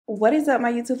What is up,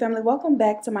 my YouTube family? Welcome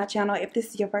back to my channel. If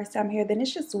this is your first time here, then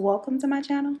it's just welcome to my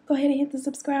channel. Go ahead and hit the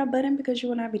subscribe button because you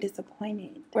will not be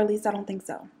disappointed, or at least I don't think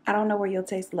so. I don't know where your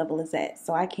taste level is at,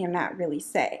 so I cannot really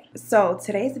say. So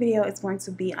today's video is going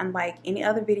to be unlike any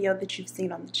other video that you've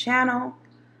seen on the channel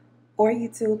or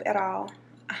YouTube at all.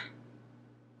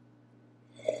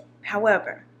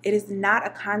 However, it is not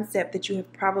a concept that you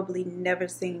have probably never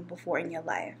seen before in your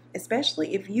life,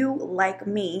 especially if you, like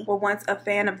me, were once a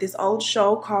fan of this old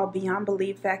show called Beyond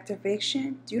Belief Fact or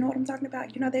Fiction. Do you know what I'm talking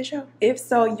about? You know that show? If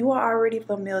so, you are already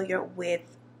familiar with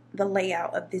the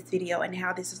layout of this video and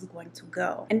how this is going to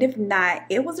go. And if not,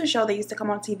 it was a show that used to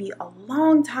come on TV a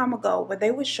long time ago where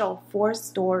they would show 4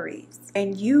 stories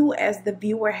and you as the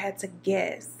viewer had to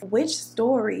guess which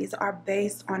stories are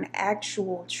based on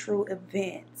actual true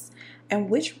events and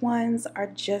which ones are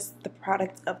just the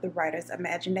product of the writer's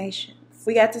imaginations.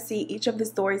 We got to see each of the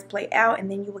stories play out, and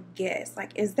then you would guess,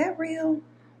 like, is that real?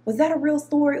 Was that a real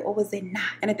story or was it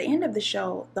not? And at the end of the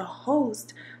show, the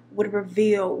host would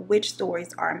reveal which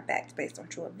stories are in fact based on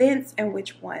true events and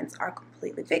which ones are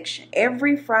completely fiction.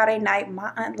 Every Friday night,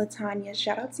 my Aunt Latanya,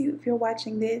 shout out to you if you're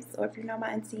watching this or if you know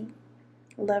my auntie,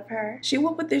 love her, she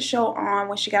would put this show on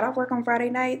when she got off work on Friday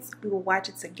nights. We would watch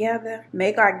it together,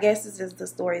 make our guesses as the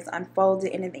stories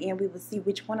unfolded, and in the end we would see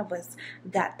which one of us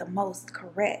got the most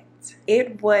correct.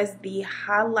 It was the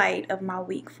highlight of my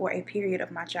week for a period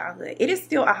of my childhood. It is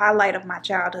still a highlight of my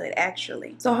childhood,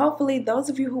 actually. So hopefully those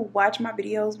of you who watch my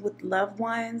videos with loved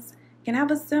ones can have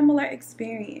a similar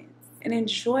experience and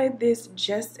enjoy this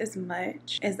just as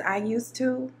much as I used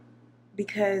to,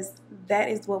 because that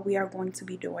is what we are going to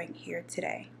be doing here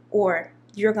today. Or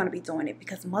you're going to be doing it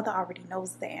because mother already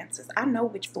knows the answers. I know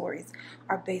which stories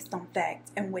are based on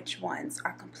fact and which ones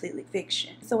are completely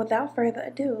fiction. So without further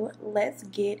ado, let's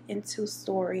get into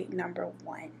story number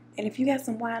 1. And if you got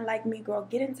some wine like me, girl,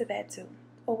 get into that too,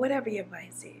 or whatever your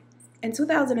vice is. In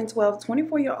 2012,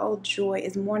 24-year-old Joy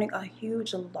is mourning a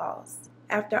huge loss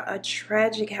after a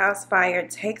tragic house fire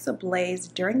takes a blaze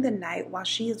during the night while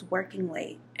she is working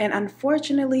late. And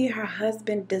unfortunately, her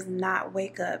husband does not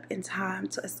wake up in time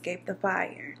to escape the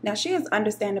fire. Now, she is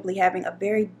understandably having a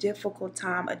very difficult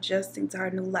time adjusting to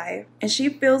her new life. And she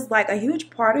feels like a huge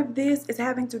part of this is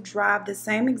having to drive the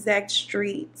same exact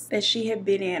streets that she had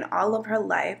been in all of her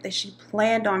life, that she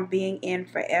planned on being in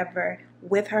forever,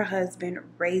 with her husband,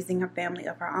 raising a family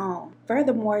of her own.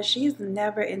 Furthermore, she's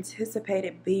never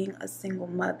anticipated being a single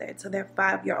mother to their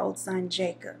 5-year-old son,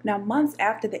 Jacob. Now, months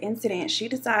after the incident, she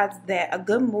decides that a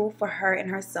good move for her and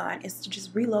her son is to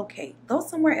just relocate, go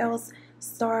somewhere else,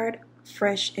 start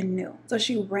fresh and new. So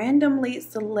she randomly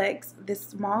selects this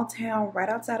small town right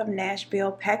outside of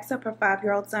Nashville, packs up her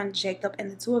 5-year-old son Jacob, and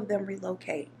the two of them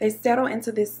relocate. They settle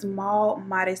into this small,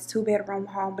 modest 2-bedroom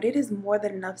home, but it is more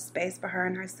than enough space for her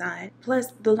and her son.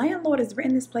 Plus, the landlord has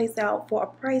written this place out for a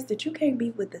price that you can't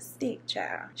beat with a stick,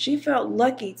 child. She felt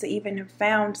lucky to even have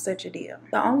found such a deal.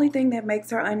 The only thing that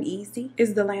makes her uneasy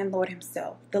is the landlord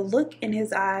himself. The look in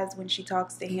his eyes when she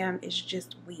talks to him is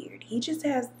just weird. He just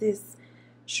has this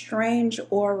strange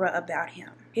aura about him.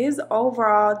 His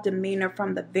overall demeanor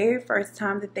from the very first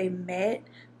time that they met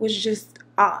was just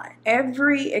odd.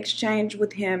 Every exchange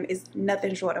with him is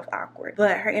nothing short of awkward,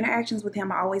 but her interactions with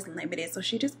him are always limited, so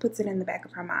she just puts it in the back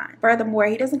of her mind. Furthermore,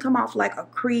 he doesn't come off like a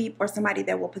creep or somebody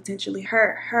that will potentially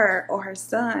hurt her or her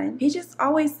son. He just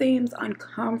always seems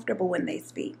uncomfortable when they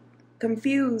speak,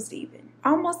 confused even,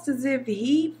 almost as if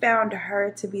he found her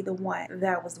to be the one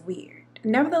that was weird.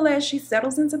 Nevertheless, she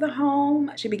settles into the home.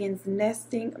 She begins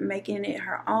nesting, making it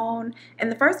her own.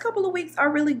 And the first couple of weeks are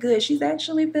really good. She's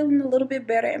actually feeling a little bit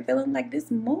better and feeling like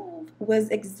this move was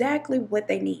exactly what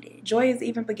they needed. Joy is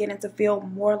even beginning to feel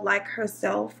more like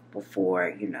herself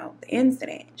before, the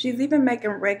incident. She's even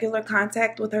making regular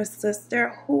contact with her sister,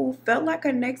 who felt like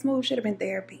her next move should have been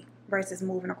therapy versus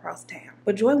moving across town.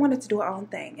 But Joy wanted to do her own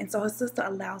thing, and so her sister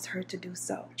allows her to do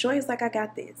so. Joy is like, I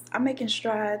got this. I'm making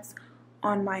strides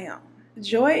on my own.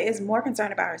 Joy is more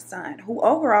concerned about her son, who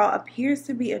overall appears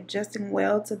to be adjusting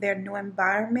well to their new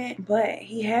environment, but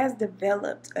he has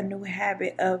developed a new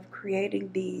habit of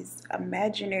creating these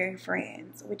imaginary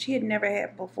friends, which he had never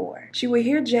had before. She would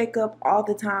hear Jacob all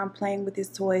the time playing with his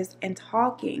toys and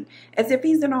talking as if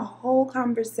he's in a whole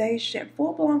conversation,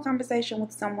 full-blown conversation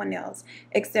with someone else,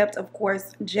 except, of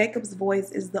course, Jacob's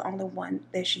voice is the only one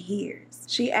that she hears.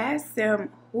 She asks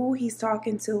him who he's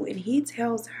talking to, and he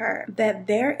tells her that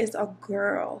there is a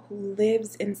girl who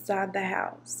lives inside the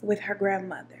house with her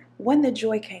grandmother. one that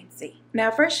Joy can't see. Now,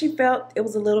 at first she felt it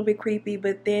was a little bit creepy,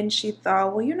 but then she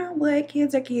thought, well, you know what?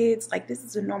 Kids are kids. Like, this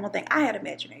is a normal thing. I had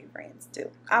imaginary friends, too.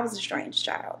 I was a strange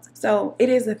child. So, it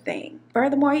is a thing.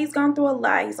 Furthermore, he's gone through a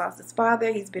lot. He's lost his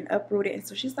father. He's been uprooted. And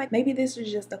so she's like, maybe this is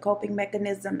just a coping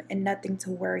mechanism and nothing to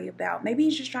worry about. Maybe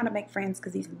he's just trying to make friends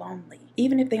because he's lonely,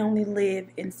 even if they only live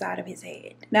inside of his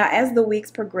head. Now, as the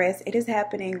weeks progress, it is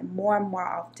happening more and more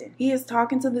often. He is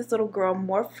talking to this little girl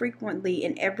more frequently,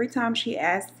 and every time she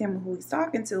asks him who he's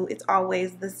talking to, it's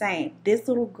always the same. This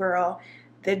little girl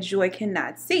that Joy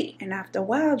cannot see. And after a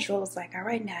while, Joy was like, all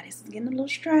right, now this is getting a little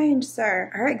strange, sir.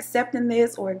 Her accepting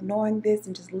this or ignoring this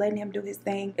and just letting him do his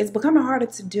thing is becoming harder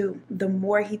to do the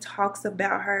more he talks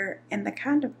about her and the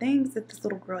kind of things that this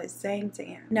little girl is saying to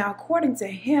him. Now, according to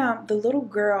him, the little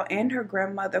girl and her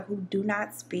grandmother, who do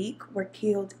not speak, were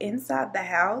killed inside the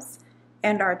house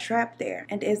and are trapped there.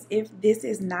 And as if this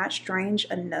is not strange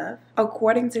enough,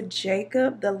 according to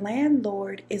Jacob, the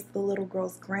landlord is the little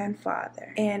girl's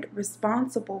grandfather and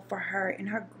responsible for her and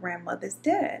her grandmother's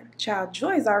death. Child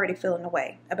Joy is already feeling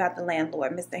away about the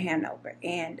landlord, Mr. Hanover,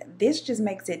 and this just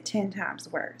makes it 10 times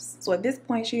worse. So at this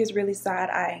point, she is really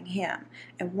side-eyeing him.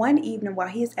 And one evening, while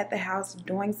he is at the house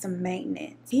doing some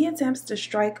maintenance, he attempts to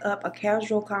strike up a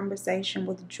casual conversation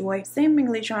with Joy,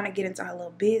 seemingly trying to get into her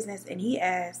little business, and he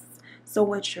asks, so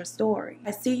what's your story?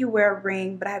 I see you wear a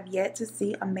ring, but I have yet to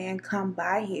see a man come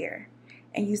by here.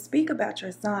 And you speak about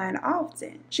your son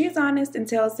often. She is honest and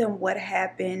tells him what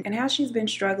happened and how she's been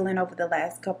struggling over the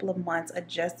last couple of months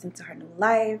adjusting to her new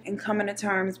life and coming to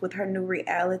terms with her new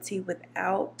reality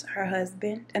without her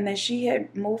husband. And that she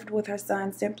had moved with her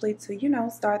son simply to,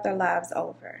 start their lives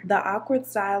over. The awkward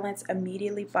silence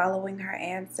immediately following her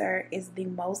answer is the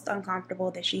most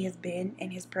uncomfortable that she has been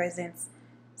in his presence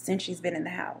since she's been in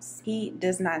the house. He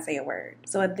does not say a word.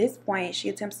 So at this point, she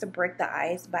attempts to break the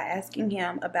ice by asking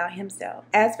him about himself.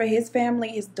 As for his family,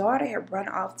 his daughter had run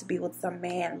off to be with some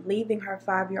man, leaving her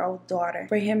 5-year-old daughter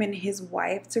for him and his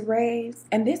wife to raise.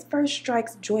 And this first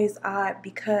strikes Joy's odd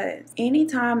because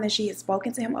anytime that she had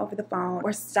spoken to him over the phone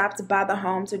or stopped by the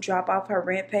home to drop off her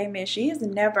rent payment, she has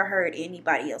never heard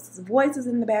anybody else's voices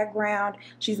in the background.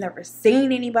 She's never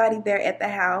seen anybody there at the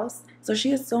house. So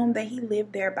she assumed that he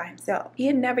lived there by himself. He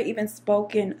had never even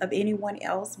spoken of anyone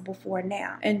else before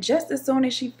now. And just as soon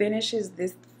as she finishes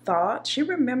this thought, she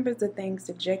remembers the things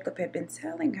that Jacob had been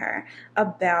telling her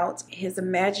about his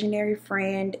imaginary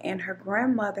friend and her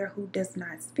grandmother who does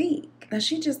not speak. Now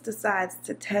she just decides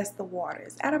to test the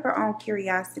waters out of her own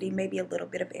curiosity, maybe a little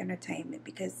bit of entertainment,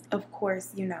 because of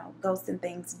course, ghosts and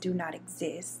things do not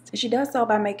exist. And she does so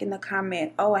by making the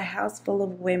comment, oh, a house full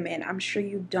of women, I'm sure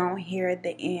you don't hear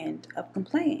the end of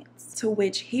complaints. To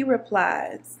which he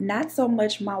replies, not so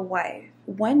much my wife.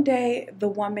 One day, the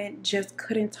woman just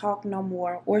couldn't talk no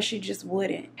more, or she just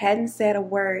wouldn't. Hadn't said a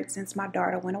word since my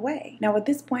daughter went away. Now, at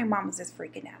this point, Mama's just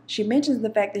freaking out. She mentions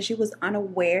the fact that she was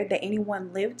unaware that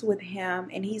anyone lived with him,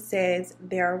 and he says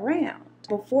they're around.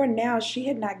 Before now, she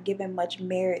had not given much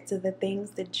merit to the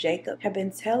things that Jacob had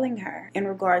been telling her in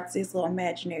regards to his little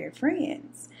imaginary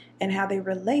friends and how they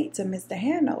relate to Mr.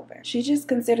 Hanover. She just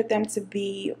considered them to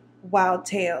be wild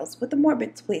tales with a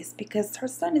morbid twist because her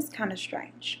son is kind of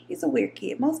strange. He's a weird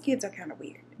kid. Most kids are kind of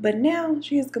weird. But now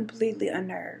she is completely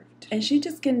unnerved and she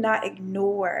just cannot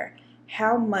ignore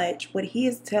how much what he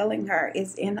is telling her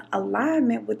is in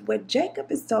alignment with what Jacob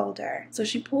has told her. So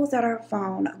she pulls out her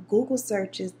phone, Google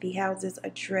searches the house's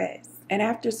address. And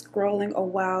after scrolling a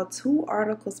while, 2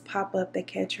 articles pop up that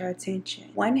catch her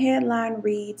attention. One headline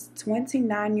reads,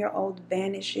 29-year-old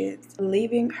vanishes,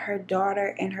 leaving her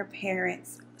daughter and her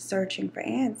parents searching for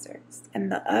answers.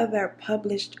 And the other,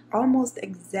 published almost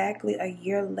exactly a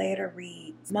year later,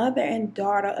 reads, mother and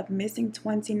daughter of missing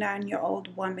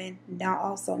 29-year-old woman now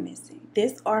also missing.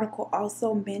 This article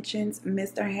also mentions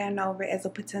Mr. Hanover as a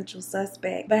potential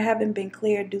suspect, but haven't been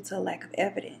cleared due to a lack of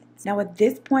evidence. Now at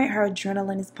this point, her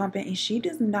adrenaline is pumping and she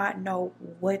does not know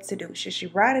what to do. Should she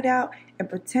write it out and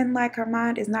pretend like her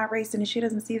mind is not racing and she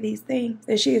doesn't see these things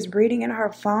that she is reading in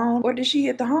her phone? Or does she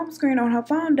hit the home screen on her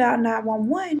phone, dial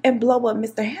 911 and blow up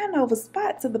Mr. Hanover's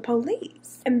spot to the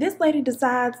police? And this lady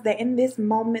decides that in this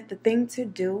moment, the thing to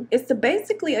do is to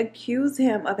basically accuse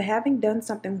him of having done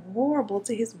something horrible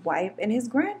to his wife and his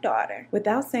granddaughter.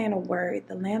 Without saying a word,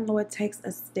 the landlord takes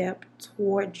a step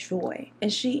toward Joy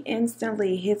and she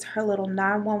instantly hits her little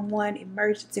 911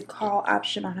 emergency call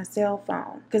option on her cell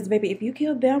phone. Because baby, if you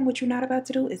kill them, what you're not about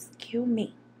to do is kill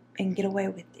me. and get away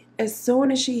with it. As soon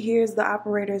as she hears the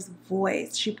operator's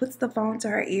voice, she puts the phone to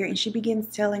her ear and she begins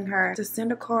telling her to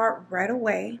send a card right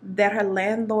away, that her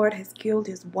landlord has killed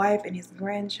his wife and his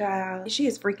grandchild. She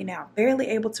is freaking out, barely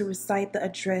able to recite the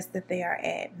address that they are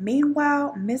at.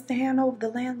 Meanwhile, Mr. Hanover, the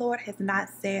landlord, has not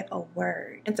said a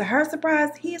word. And to her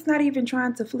surprise, he is not even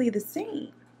trying to flee the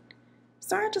scene.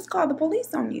 Sir just called the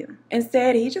police on you.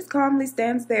 Instead, he just calmly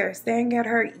stands there, staring at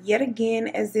her yet again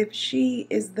as if she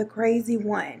is the crazy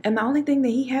one. And the only thing that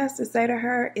he has to say to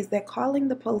her is that calling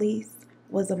the police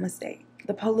was a mistake.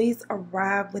 The police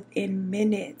arrive within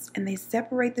minutes and they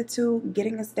separate the two,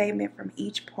 getting a statement from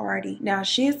each party. Now,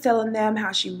 she is telling them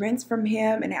how she rents from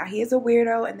him and how he is a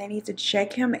weirdo and they need to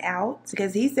check him out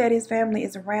because he said his family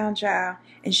is around, child,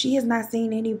 and she has not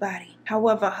seen anybody.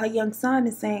 However, her young son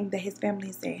is saying that his family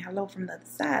is saying hello from the other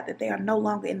side, that they are no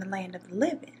longer in the land of the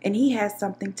living, and he has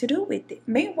something to do with it.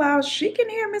 Meanwhile, she can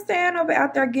hear Mr. Hanover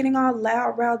out there getting all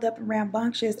loud, riled up, and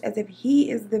rambunctious as if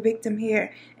he is the victim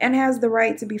here and has the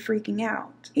right to be freaking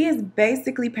out. He is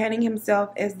basically painting himself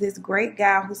as this great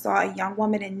guy who saw a young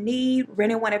woman in need,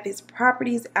 renting one of his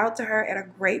properties out to her at a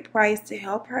great price to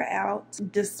help her out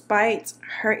despite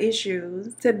her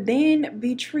issues, to then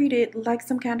be treated like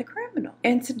some kind of criminal.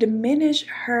 And to diminish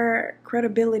her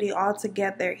credibility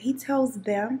altogether, he tells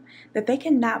them that they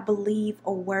cannot believe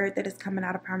a word that is coming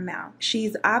out of her mouth.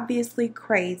 She's obviously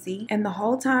crazy, and the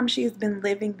whole time she has been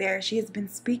living there, she has been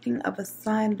speaking of a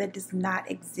son that does not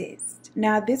exist.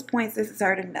 Now, at this point, this is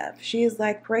hard enough. She is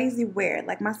like, crazy where?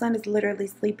 Like, my son is literally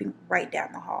sleeping right down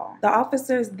the hall. The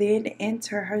officers then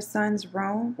enter her son's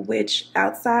room, which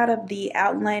outside of the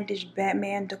outlandish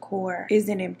Batman decor is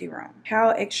an empty room. How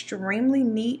extremely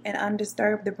neat and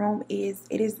undisturbed the room is,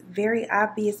 it is very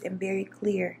obvious and very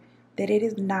clear that it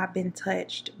has not been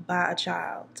touched by a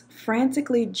child.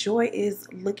 Frantically, Joy is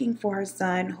looking for her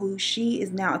son, who she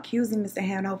is now accusing Mr.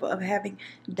 Hanover of having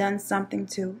done something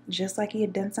to, just like he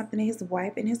had done something to his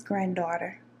wife and his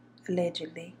granddaughter.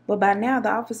 Allegedly. But by now,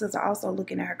 the officers are also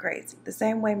looking at her crazy, the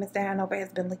same way Mr. Hanover has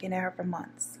been looking at her for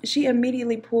months. She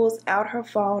immediately pulls out her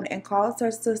phone and calls her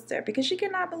sister because she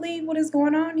cannot believe what is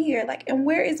going on here. Like, and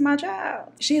where is my child?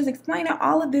 She is explaining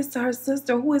all of this to her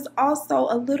sister, who is also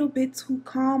a little bit too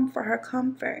calm for her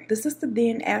comfort. The sister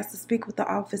then asks to speak with the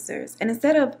officers, and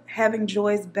instead of having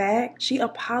Joy's back, she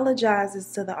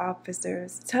apologizes to the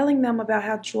officers, telling them about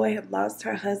how Joy had lost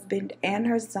her husband and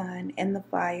her son in the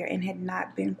fire and had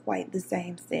not been quite the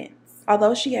same since.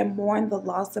 Although she had mourned the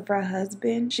loss of her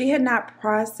husband, she had not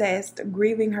processed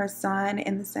grieving her son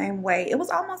in the same way. It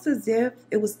was almost as if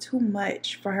it was too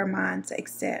much for her mind to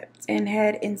accept, and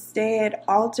had instead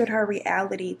altered her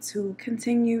reality to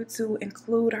continue to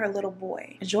include her little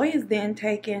boy. Joy is then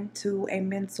taken to a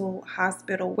mental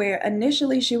hospital where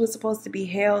initially she was supposed to be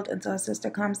held until her sister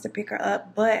comes to pick her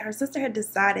up, but her sister had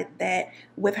decided that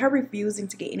with her refusing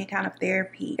to get any kind of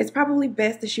therapy, it's probably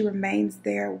best that she remains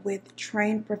there with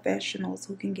trained professionals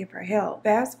who can give her help.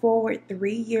 Fast forward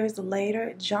 3 years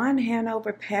later, John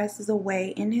Hanover passes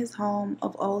away in his home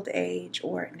of old age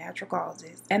or natural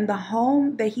causes, and the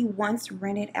home that he once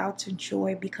rented out to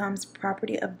Joy becomes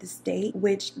property of the state,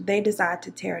 which they decide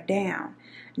to tear down.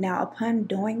 Now, upon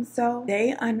doing so,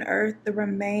 they unearth the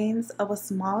remains of a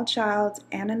small child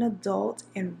and an adult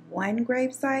in one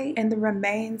gravesite, and the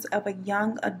remains of a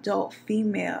young adult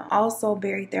female also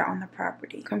buried there on the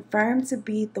property, confirmed to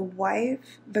be the wife,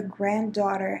 the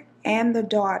granddaughter, and the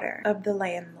daughter of the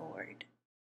landlord.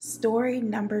 Story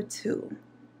number 2.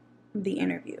 The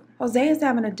interview. Jose is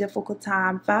having a difficult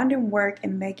time finding work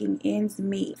and making ends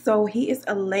meet, so he is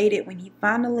elated when he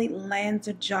finally lands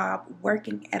a job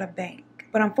working at a bank.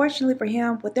 But unfortunately for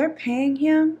him, what they're paying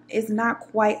him is not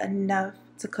quite enough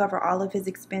to cover all of his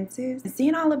expenses. And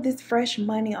seeing all of this fresh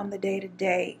money on the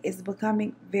day-to-day is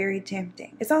becoming very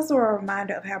tempting. It's also a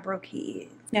reminder of how broke he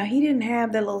is. Now, he didn't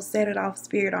have that little set-it-off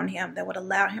spirit on him that would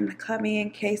allow him to come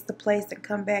in, case the place, and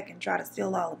come back and try to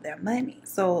steal all of their money.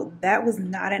 So that was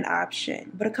not an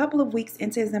option. But a couple of weeks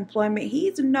into his employment,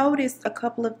 he's noticed a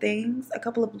couple of things, a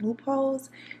couple of loopholes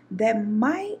that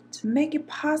might make it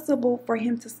possible for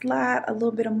him to slide a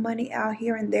little bit of money out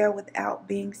here and there without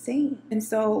being seen. And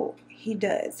so he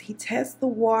does. He tests the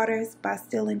waters by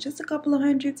stealing just a couple of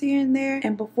hundreds here and there.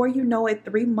 And before you know it,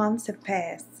 3 months have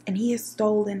passed and he has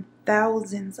stolen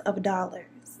thousands of dollars.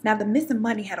 Now, the missing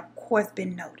money had, of course,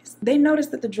 been noticed. They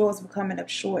noticed that the drawers were coming up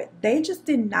short. They just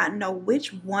did not know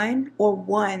which one or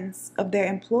ones of their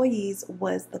employees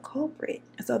was the culprit.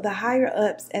 So the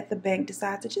higher-ups at the bank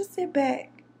decided to just sit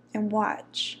back and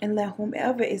watch and let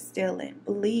whomever is stealing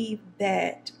believe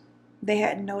that They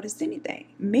hadn't noticed anything.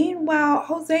 Meanwhile,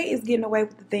 Jose is getting away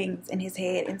with the things in his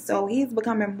head, and so he's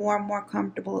becoming more and more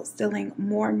comfortable stealing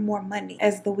more and more money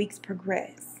as the weeks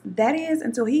progress. That is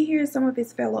until he hears some of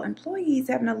his fellow employees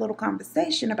having a little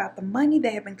conversation about the money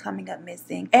that had been coming up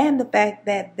missing and the fact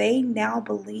that they now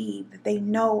believe that they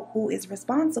know who is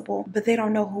responsible, but they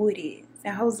don't know who it is.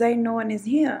 Now, Jose, knowing it's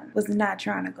him, was not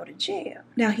trying to go to jail.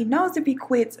 Now, he knows if he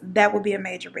quits, that would be a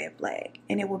major red flag,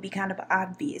 and it would be kind of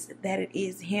obvious that it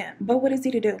is him. But what is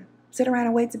he to do? Sit around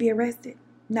and wait to be arrested?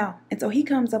 No. And so he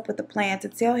comes up with a plan to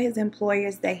tell his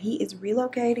employers that he is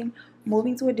relocating,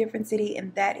 moving to a different city,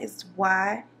 and that is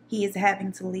why he is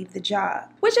having to leave the job,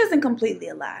 which isn't completely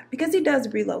a lie because he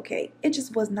does relocate. It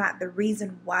just was not the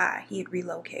reason why he had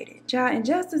relocated. Child, and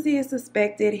just as he had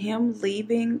suspected, him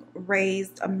leaving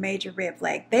raised a major red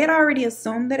flag. They had already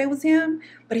assumed that it was him,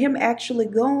 but him actually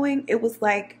going, it was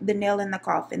like the nail in the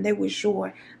coffin. They were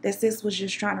sure that Sis was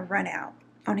just trying to run out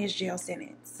on his jail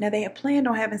sentence. Now, they had planned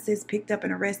on having Sis picked up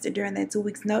and arrested during that 2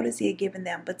 weeks notice he had given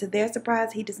them, but to their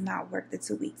surprise, he does not work the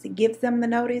 2 weeks. He gives them the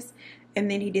notice and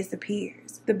then he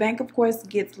disappears. The bank, of course,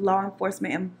 gets law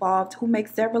enforcement involved, who make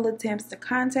several attempts to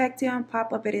contact him,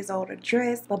 pop up at his old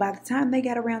address, but by the time they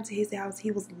got around to his house,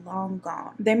 he was long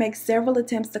gone. They make several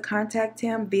attempts to contact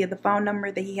him via the phone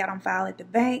number that he had on file at the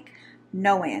bank.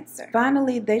 No answer.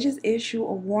 Finally, they just issue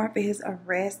a warrant for his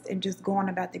arrest and just go on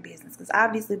about their business because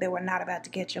obviously they were not about to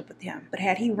catch up with him. But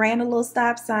had he ran a little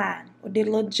stop sign or did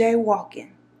a little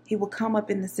jaywalking, he will come up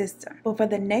in the system. But for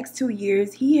the next 2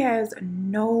 years, he has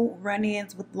no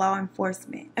run-ins with law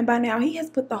enforcement. And by now, he has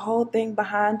put the whole thing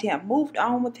behind him, moved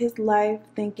on with his life,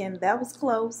 thinking that was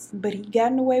close, but he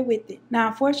gotten away with it. Now,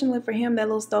 unfortunately for him, that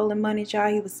little stolen money,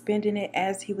 child, he was spending it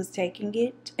as he was taking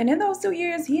it. And in those 2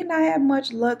 years, he had not had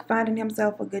much luck finding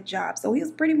himself a good job. So he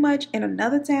was pretty much in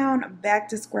another town, back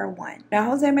to square one. Now,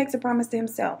 Jose makes a promise to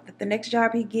himself that the next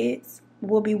job he gets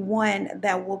will be one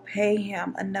that will pay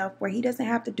him enough where he doesn't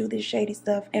have to do this shady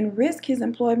stuff and risk his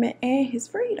employment and his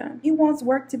freedom. He wants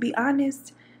work to be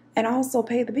honest and also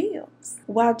pay the bills.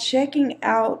 While checking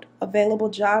out available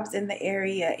jobs in the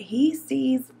area, he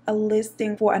sees a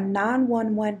listing for a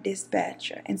 911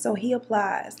 dispatcher, and so he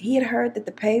applies. He had heard that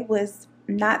the pay was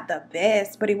not the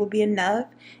best, but it would be enough,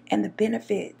 and the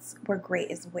benefits were great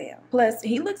as well. Plus,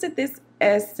 he looks at this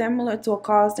as similar to a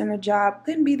call center job.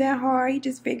 Couldn't be that hard. He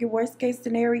just figured worst case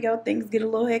scenario, things get a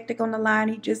little hectic on the line,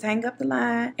 he just hang up the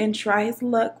line and try his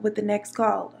luck with the next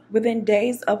caller. Within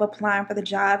days of applying for the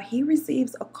job, he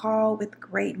receives a call with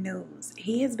great news.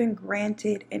 He has been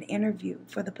granted an interview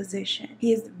for the position.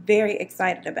 He is very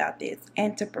excited about this,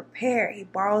 and to prepare, he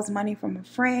borrows money from a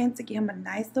friend to get him a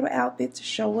nice little outfit to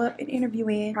show up and interview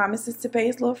in, promises to pay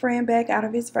his little friend back out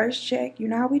of his first check, you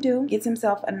know how we do, gets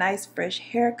himself a nice fresh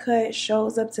haircut,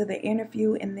 shows up to the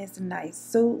interview in this nice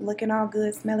suit, looking all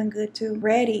good, smelling good too,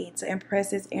 ready to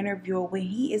impress his interviewer when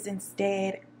he is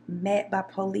instead met by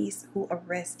police who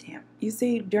arrest him. You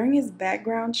see, during his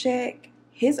background check,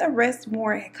 his arrest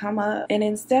warrant had come up, and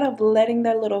instead of letting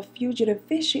their little fugitive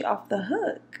fishy off the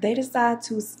hook, they decide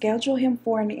to schedule him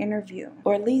for an interview,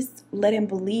 or at least let him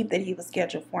believe that he was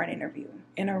scheduled for an interview,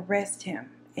 and arrest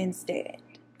him instead.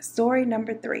 Story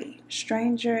number 3,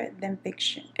 Stranger Than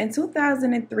Fiction. In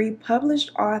 2003,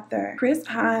 published author Chris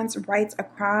Hines writes a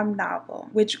crime novel,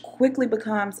 which quickly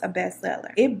becomes a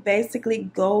bestseller. It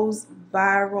basically goes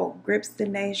viral, grips the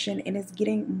nation, and is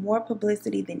getting more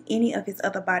publicity than any of his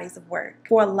other bodies of work.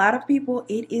 For a lot of people,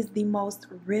 it is the most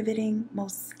riveting,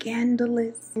 most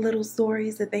scandalous little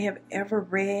stories that they have ever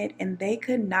read, and they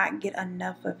could not get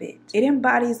enough of it. It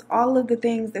embodies all of the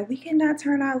things that we cannot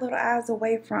turn our little eyes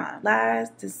away from.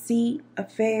 Lies, deceit,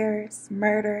 affairs,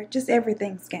 murder, just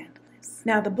everything scandalous.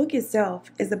 Now, the book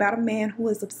itself is about a man who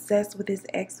is obsessed with his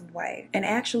ex-wife and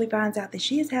actually finds out that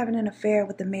she is having an affair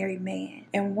with a married man.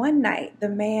 And one night, the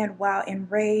man, while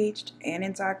enraged and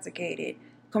intoxicated,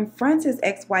 confronts his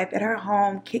ex-wife at her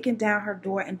home, kicking down her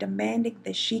door and demanding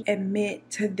that she admit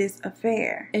to this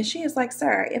affair. And she is like,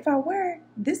 "Sir, if I were,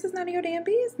 this is none of your damn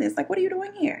business. Like, what are you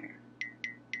doing here?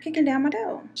 Kicking down my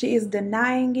door." She is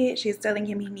denying it. She is telling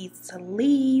him he needs to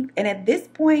leave. And at this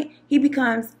point, he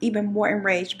becomes even more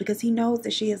enraged because he knows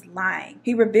that she is lying.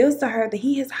 He reveals to her that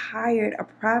he has hired a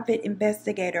private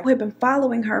investigator who had been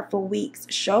following her for weeks,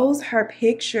 shows her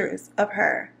pictures of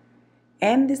her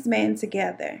and this man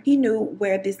together. He knew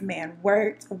where this man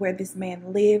worked, where this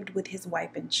man lived with his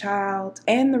wife and child,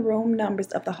 and the room numbers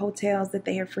of the hotels that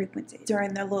they had frequented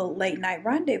during their little late night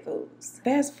rendezvous.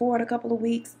 Fast forward a couple of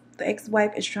weeks, the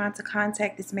ex-wife is trying to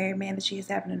contact this married man that she is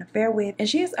having an affair with, and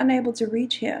she is unable to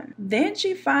reach him. Then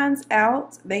she finds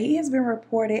out that he has been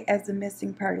reported as a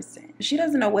missing person. She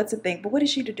doesn't know what to think, but what is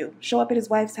she to do? Show up at his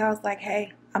wife's house like,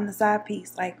 "Hey, I'm the side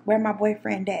piece. Like, where my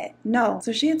boyfriend at? No.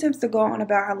 So she attempts to go on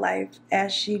about her life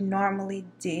as she normally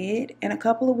did. And a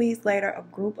couple of weeks later, a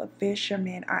group of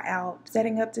fishermen are out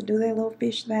setting up to do their little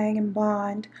fish thing and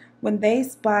bond when they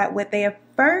spot what they at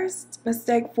first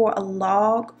mistake for a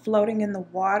log floating in the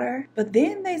water, but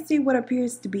then they see what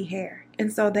appears to be hair.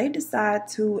 And so they decide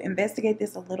to investigate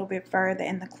this a little bit further,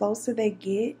 and the closer they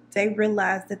get, they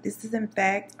realize that this is in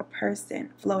fact a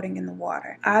person floating in the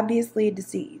water, obviously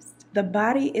deceased. The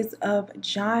body is of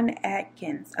John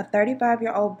Atkins, a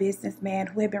 35-year-old businessman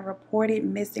who had been reported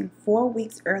missing 4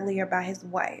 weeks earlier by his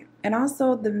wife, and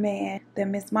also the man that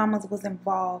Miss Mamas was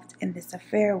involved in this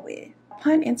affair with.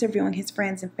 Upon interviewing his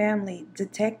friends and family,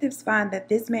 detectives find that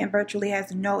this man virtually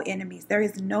has no enemies. There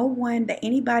is no one that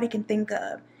anybody can think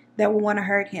of that would want to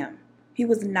hurt him. He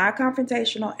was not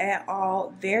confrontational at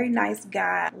all, very nice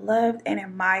guy, loved and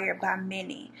admired by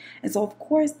many. And so of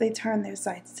course they turn their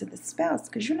sights to the spouse,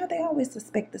 because you know they always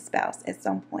suspect the spouse at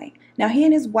some point. Now he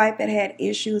and his wife had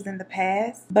issues in the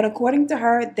past, but according to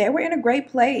her, they were in a great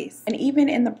place and even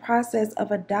in the process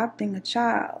of adopting a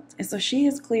child. And so she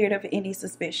is cleared of any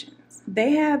suspicions.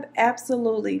 They have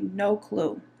absolutely no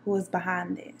clue who is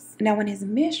behind this. Now, when his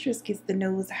mistress gets the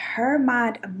news, her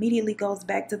mind immediately goes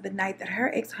back to the night that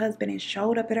her ex-husband had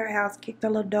showed up at her house, kicked her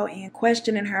little door in,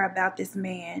 questioning her about this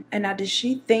man. And now, does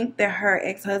she think that her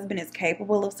ex-husband is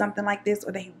capable of something like this,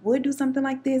 or that he would do something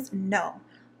like this? No.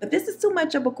 But this is too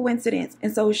much of a coincidence.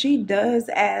 And so she does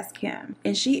ask him,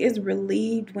 and she is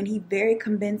relieved when he very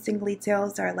convincingly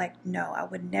tells her, like, no, I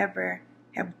would never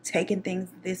have taken things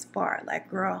this far.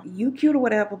 Like, girl, you cute or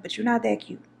whatever, but you're not that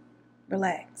cute.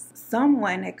 Relax.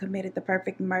 Someone had committed the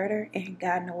perfect murder and had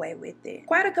gotten away with it.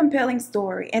 Quite a compelling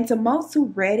story, and to most who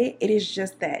read it, it is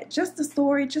just that. Just a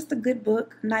story, just a good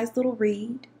book, nice little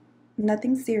read,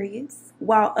 nothing serious.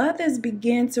 While others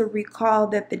begin to recall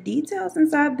that the details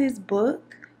inside this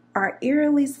book are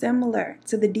eerily similar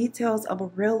to the details of a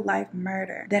real-life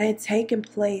murder that had taken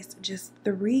place just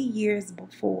 3 years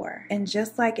before, and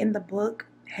just like in the book,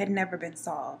 had never been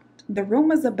solved. The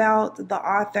rumors about the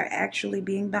author actually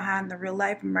being behind the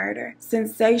real-life murder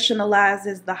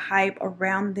sensationalizes the hype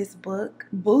around this book,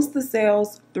 boosts the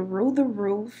sales through the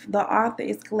roof. The author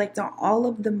is collecting all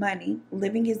of the money,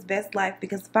 living his best life,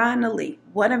 because finally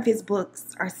one of his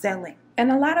books are selling.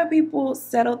 And a lot of people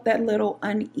settled that little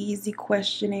uneasy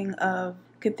questioning of,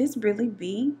 could this really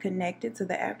be connected to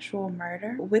the actual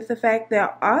murder? With the fact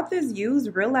that authors use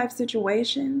real-life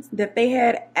situations that they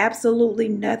had absolutely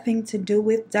nothing to do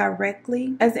with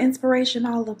directly as inspiration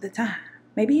all of the time.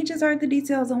 Maybe he just heard the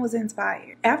details and was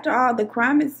inspired. After all, the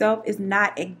crime itself is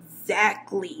not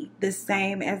exactly the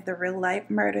same as the real-life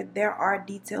murder. There are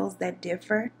details that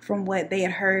differ from what they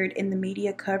had heard in the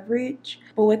media coverage.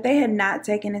 But what they had not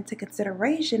taken into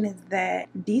consideration is that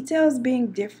details being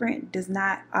different does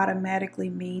not automatically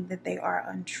mean that they are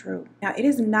untrue. Now, it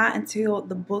is not until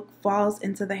the book falls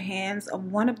into the hands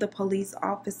of one of the police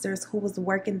officers who was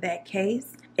working that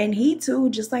case, and he too,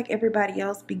 just like everybody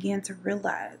else, began to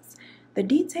realize the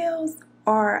details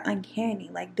are uncanny.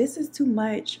 Like, this is too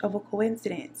much of a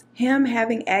coincidence. Him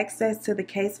having access to the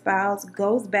case files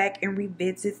goes back and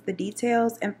revisits the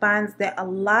details and finds that a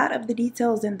lot of the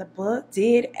details in the book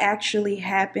did actually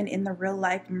happen in the real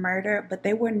life murder, but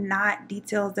they were not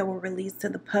details that were released to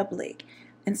the public,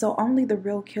 and so only the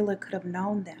real killer could have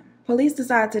known them. Police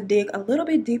decide to dig a little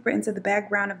bit deeper into the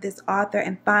background of this author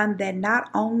and find that not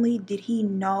only did he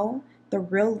know the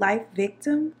real life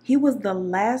victim, he was the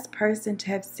last person to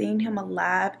have seen him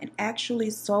alive and actually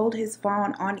sold his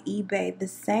phone on eBay the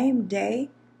same day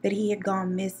that he had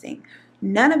gone missing.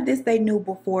 None of this they knew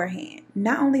beforehand.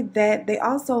 Not only that, they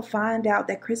also find out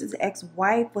that Chris's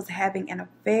ex-wife was having an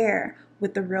affair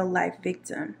with the real life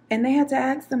victim. And they had to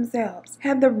ask themselves,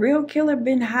 had the real killer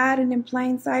been hiding in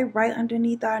plain sight right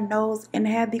underneath our nose and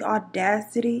had the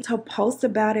audacity to post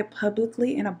about it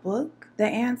publicly in a book? The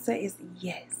answer is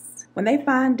yes. When they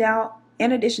find out,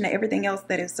 in addition to everything else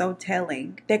that is so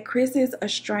telling, that Chris's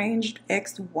estranged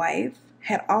ex-wife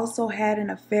had also had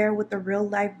an affair with the real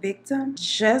life victim,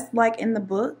 just like in the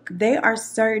book, they are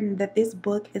certain that this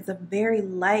book is a very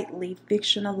lightly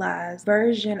fictionalized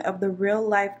version of the real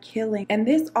life killing. And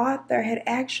this author had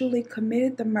actually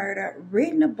committed the murder,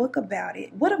 written a book about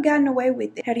it, would have gotten away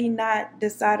with it had he not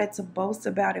decided to boast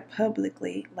about it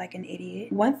publicly like an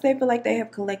idiot. Once they feel like they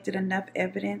have collected enough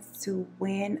evidence to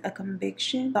win a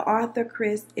conviction, the author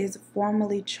Chris is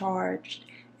formally charged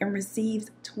and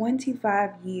receives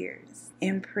 25 years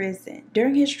in prison.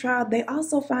 During his trial, they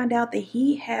also find out that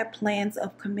he had plans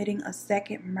of committing a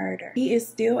second murder. He is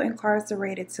still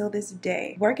incarcerated till this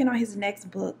day, working on his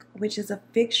next book, which is a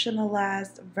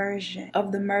fictionalized version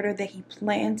of the murder that he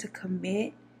planned to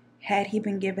commit had he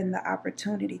been given the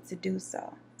opportunity to do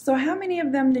so. So how many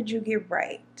of them did you get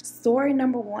right? Story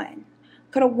number 1.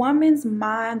 Could a woman's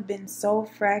mind been so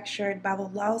fractured by the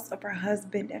loss of her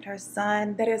husband and her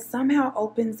son that it somehow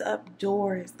opens up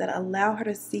doors that allow her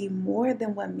to see more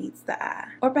than what meets the eye?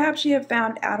 Or perhaps she had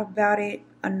found out about it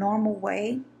a normal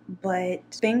way, but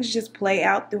things just play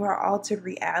out through her altered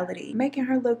reality, making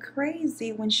her look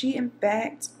crazy when she in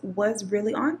fact was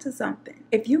really onto something.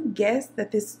 If you guessed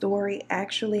that this story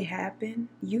actually happened,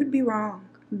 you'd be wrong.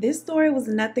 This story was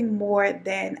nothing more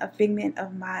than a figment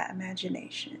of my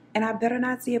imagination, and I better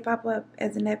not see it pop up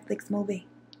as a Netflix movie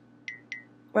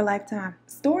or Lifetime.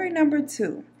 Story number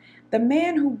 2. The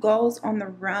man who goes on the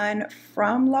run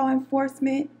from law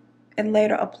enforcement and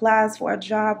later applies for a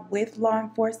job with law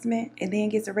enforcement and then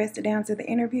gets arrested down to the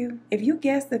interview. If you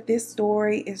guess that this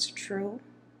story is true,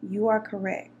 you are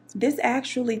correct. This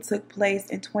actually took place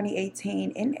in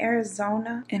 2018 in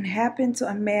Arizona and happened to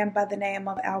a man by the name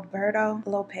of Alberto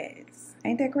Lopez.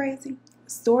 Ain't that crazy?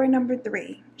 Story number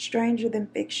 3, Stranger Than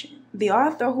Fiction. The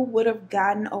author who would have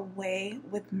gotten away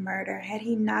with murder had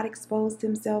he not exposed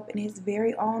himself in his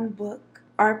very own book.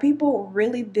 Are people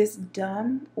really this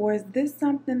dumb, or is this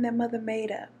something that mother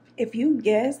made up? If you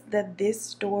guess that this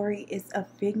story is a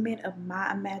figment of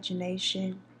my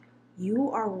imagination,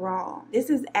 you are wrong. This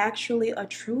is actually a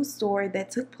true story that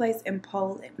took place in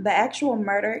Poland. The actual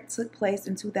murder took place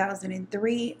in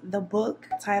 2003. The book,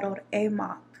 titled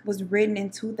Amok, was written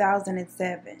in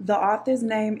 2007. The author's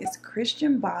name is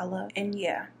Christian Bala, and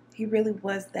yeah, he really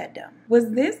was that dumb.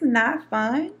 Was this not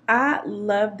fun? I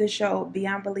loved the show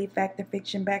Beyond Belief Fact or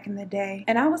Fiction back in the day,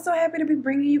 and I was so happy to be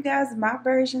bringing you guys my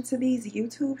version to these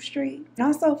YouTube streets. And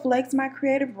also flex my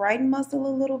creative writing muscle a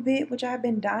little bit, which I've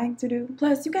been dying to do.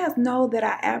 Plus, you guys know that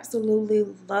I absolutely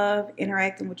love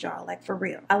interacting with y'all, like for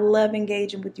real. I love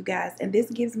engaging with you guys, and this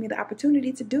gives me the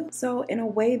opportunity to do so in a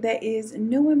way that is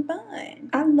new and fun.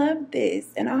 I love this,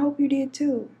 and I hope you did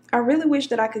too. I really wish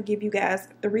that I could give you guys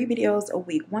 3 videos a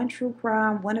week. 1 true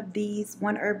crime, 1 of these,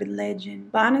 1 urban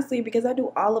legend. But honestly, because I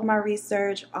do all of my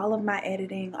research, all of my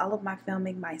editing, all of my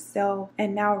filming myself,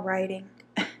 and now writing,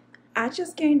 I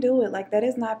just can't do it. Like, that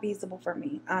is not feasible for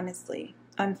me, honestly.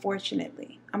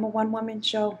 Unfortunately. I'm a one-woman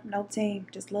show, no team,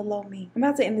 just little old me. I'm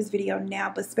about to end this video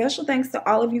now, but special thanks to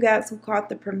all of you guys who caught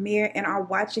the premiere and are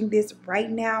watching this right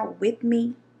now with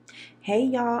me. Hey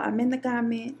y'all, I'm in the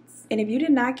comments. And if you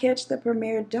did not catch the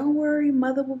premiere, don't worry,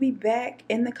 mother will be back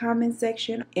in the comment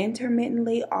section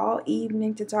intermittently all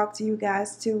evening to talk to you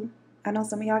guys too. I know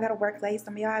some of y'all gotta work late,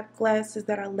 some of y'all have classes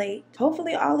that are late.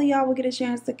 Hopefully all of y'all will get a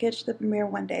chance to catch the premiere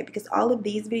one day, because all of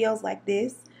these videos like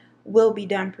this will be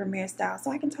done premiere style,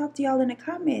 so I can talk to y'all in the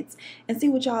comments and see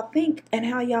what y'all think and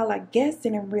how y'all are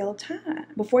guessing in real time.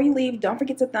 Before you leave, don't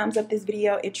forget to thumbs up this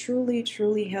video. It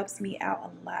truly helps me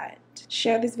out a lot.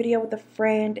 Share this video with a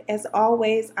friend. As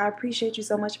always, I appreciate you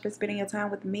so much for spending your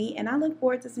time with me, and I look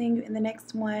forward to seeing you in the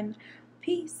next one.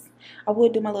 Peace. I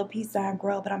would do my little peace sign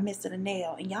girl, but I'm missing a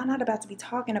nail, and y'all not about to be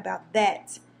talking about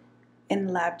that in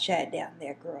the live chat down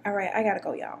there, girl. All right, I gotta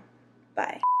go, y'all.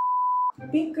 Bye.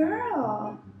 Big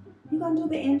girl, you gonna do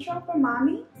the intro for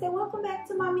mommy? Say welcome back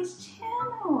to mommy's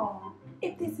channel.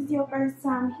 If this is your first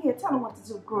time here, tell them what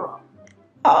to do, girl.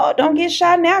 Oh, don't get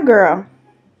shy now, girl.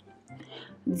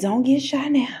 Don't get shy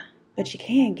now, but you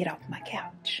can get off my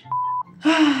couch.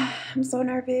 I'm so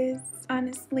nervous,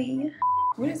 honestly.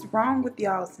 What is wrong with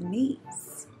y'all's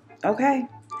knees? Okay,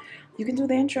 you can do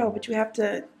the intro, but you have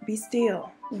to be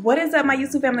still. What is up, my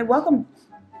YouTube family? Welcome.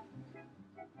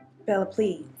 Bella,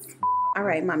 please. All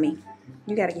right, mommy,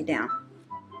 you gotta get down.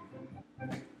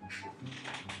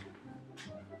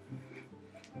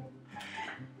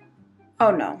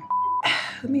 Oh no.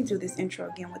 Let me do this intro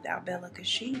again without Bella, because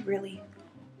she really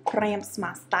cramps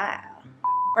my style.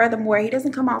 Furthermore, he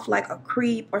doesn't come off like a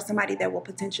creep or somebody that will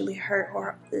potentially hurt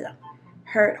her.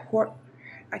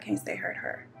 I can't say hurt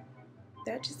her.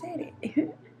 I just said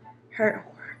it. Hurt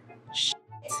her. Shit.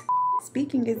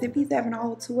 Speaking as if he's having a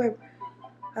whole two-way,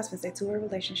 I was gonna say two-way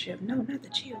relationship. No, not the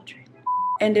children.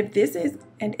 And if this is,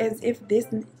 and as if this,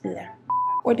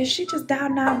 or did she just dial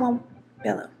 911,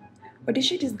 Bella? Or did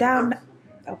she just dial?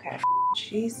 Okay.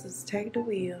 Jesus, take the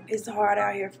wheel. It's hard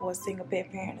out here for a single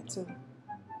pet parent too.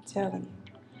 I'm telling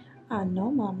you. I know,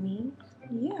 mommy.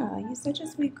 Yeah, you're such a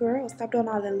sweet girl. Stop doing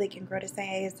all that licking, girl. This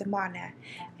ain't ASMR now.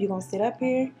 If you're gonna sit up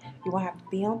here, you're gonna have to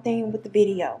be on theme with the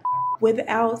video.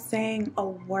 without saying a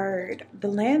word. The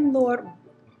landlord,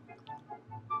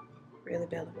 really,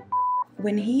 Bella,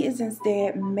 when he is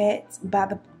instead met by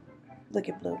the, look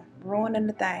at Blue, ruining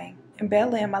the thing. And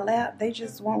Bella in my lap, they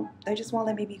just won't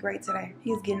let me be great today.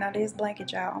 He's getting out of his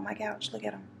blanket, y'all, on my couch. Look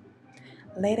at him.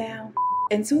 Lay down.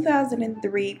 In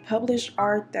 2003, published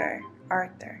Arthur,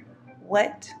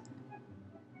 what?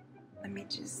 Let me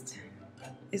just,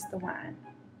 it's the wine.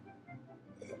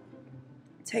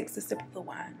 Takes a sip of the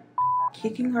wine.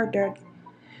 Kicking her dirt.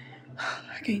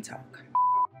 I can't talk.